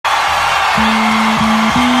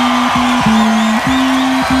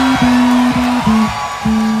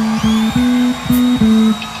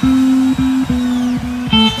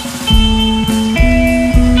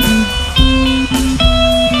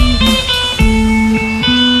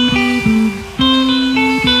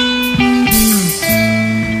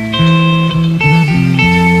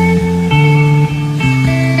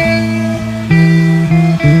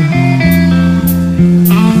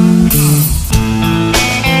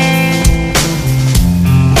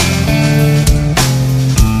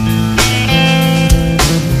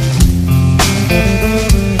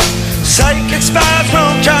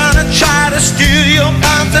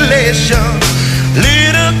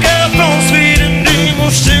Little girl from Sweden, dream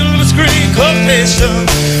of silver screen confession.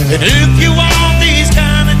 And if you want these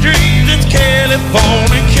kind of dreams, it's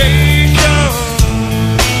Californication.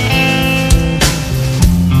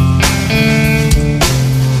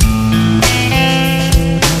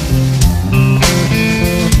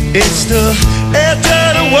 It's the edge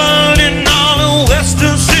of the world in all of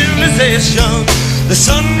Western civilization. The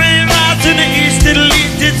sun may rise to the east, it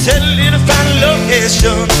leads to tell you to find a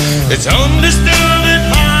location. It's understood that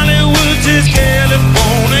Hollywood is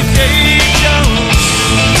Californication.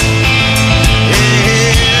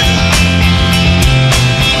 Yeah.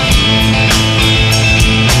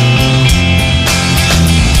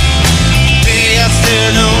 Hey, I still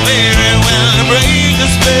know very well to break the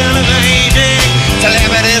spell of aging.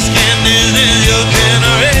 Telepathy skin is your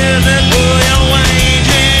generation, that boy you're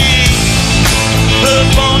waging. Blood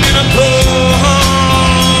born in a cold,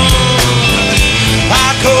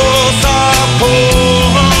 hardcore soft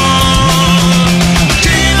porn.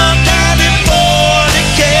 Dream of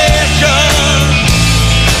Californication.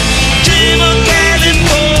 Dream of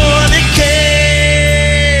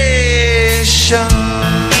Californication.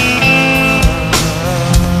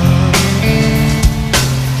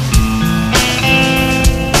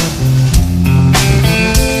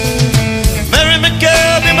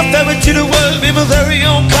 To the world, be my very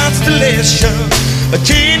own constellation. A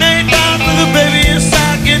teenage dog with a baby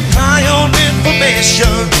inside, getting high on information.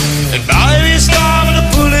 And by every star with a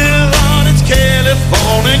bullet on, it's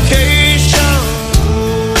Californication.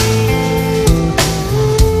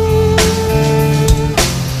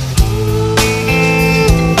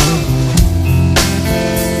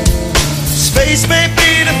 Space may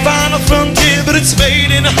be the final frontier, but it's made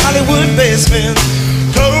in a Hollywood basement.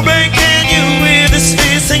 Cobain, can you hear the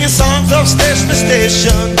sphere singing songs off station to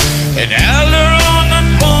station? And Aileron not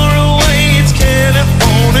far away, it's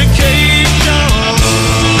Californication.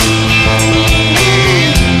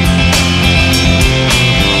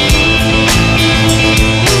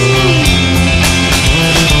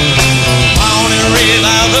 Morning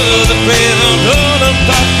revival, the present of the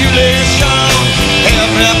population.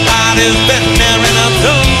 Everybody's been there in a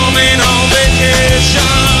blooming on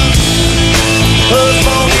vacation. Blood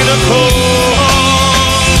born in a cold,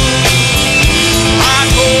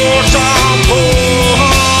 hardcore soft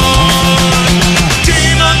porn.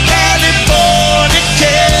 Dream of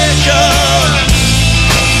Californication.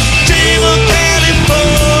 Dream of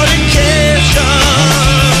Californication.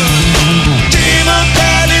 Dream of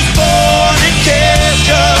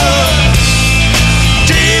Californication.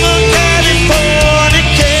 Dream of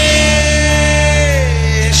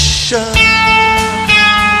Californication.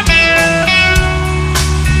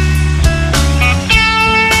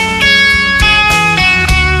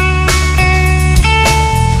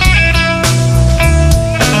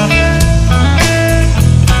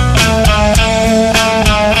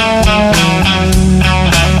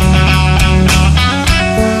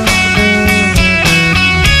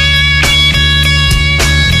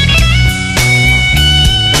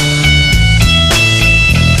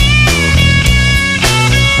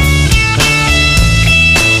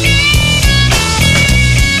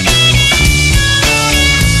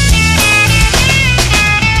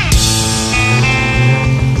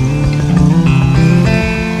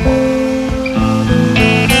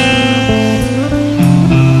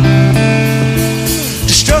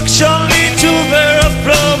 Lead to a bare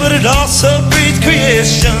flow, but it also breeds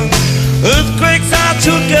creation. Earthquakes out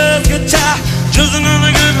to a girl's guitar, just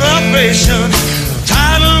another good vibration.